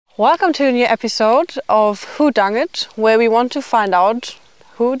Welcome to a new episode of Who Dung It, where we want to find out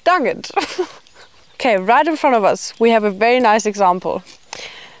who dung it. Okay, right in front of us we have a very nice example.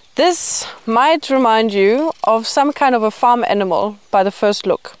 This might remind you of some kind of a farm animal by the first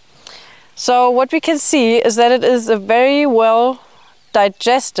look. So what we can see is that it is a very well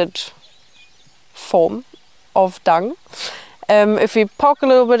digested form of dung. If we poke a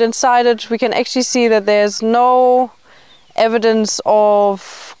little bit inside it, we can actually see that there's no evidence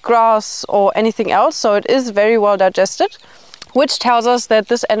of grass or anything else, so it is very well digested, which tells us that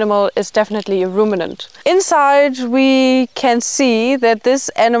this animal is definitely a ruminant. Inside we can see that this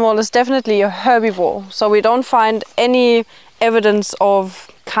animal is definitely a herbivore, so we don't find any evidence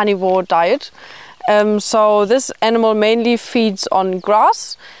of carnivore diet. So this animal mainly feeds on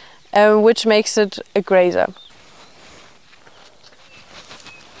grass, which makes it a grazer.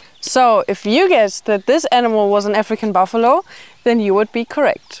 So if you guessed that this animal was an African buffalo, then you would be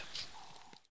correct.